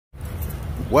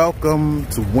Welcome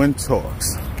to WINTalks.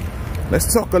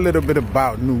 Let's talk a little bit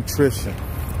about nutrition.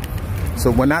 So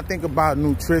when I think about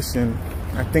nutrition,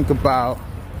 I think about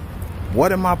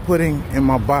what am I putting in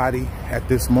my body at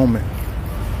this moment?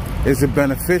 Is it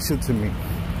beneficial to me?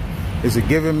 Is it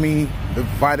giving me the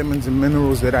vitamins and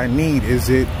minerals that I need? Is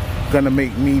it gonna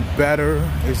make me better?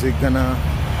 Is it gonna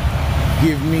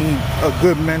give me a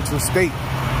good mental state?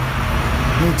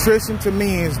 Nutrition to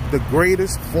me is the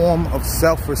greatest form of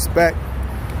self-respect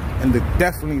and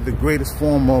definitely the greatest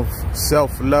form of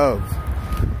self-love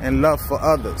and love for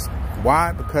others.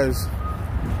 Why? Because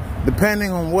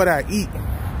depending on what I eat,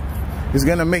 it's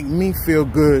gonna make me feel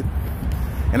good,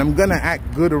 and I'm gonna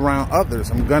act good around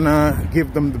others. I'm gonna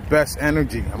give them the best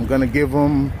energy. I'm gonna give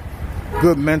them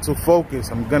good mental focus.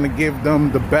 I'm gonna give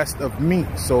them the best of me.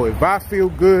 So if I feel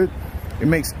good, it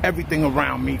makes everything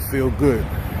around me feel good.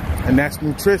 And that's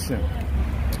nutrition.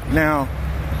 Now,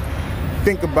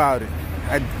 think about it.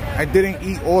 I didn't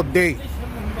eat all day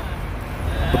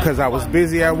because I was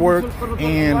busy at work,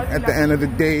 and at the end of the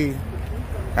day,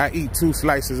 I eat 2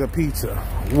 slices of pizza.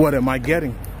 What am I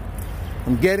getting?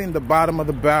 I'm getting the bottom of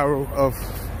the barrel of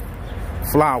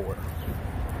flour.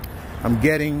 I'm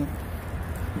getting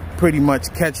pretty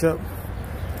much ketchup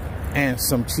and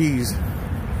some cheese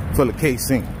full of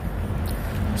casein.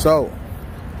 So,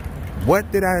 what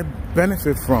did I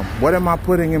benefit from? What am I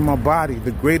putting in my body?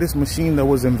 The greatest machine that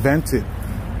was invented.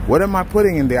 What am I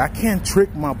putting in there? I can't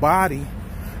trick my body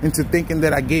into thinking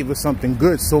that I gave it something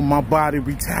good, so my body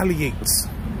retaliates.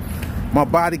 My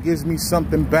body gives me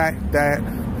something back that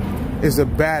is a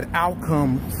bad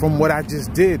outcome from what I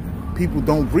just did. People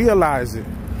don't realize it.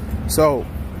 So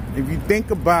if you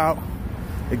think about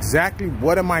exactly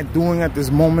what am I doing at this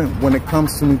moment when it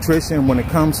comes to nutrition, when it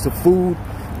comes to food,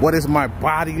 what is my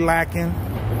body lacking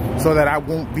so that I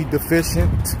won't be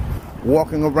deficient,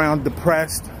 walking around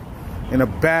depressed, in a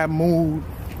bad mood,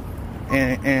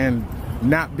 and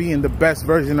not being the best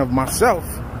version of myself,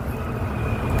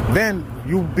 then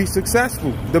you'll be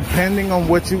successful. Depending on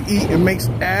what you eat, it makes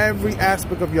every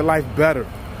aspect of your life better.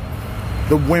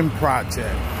 The Win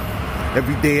Project.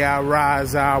 Every day I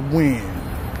rise, I win.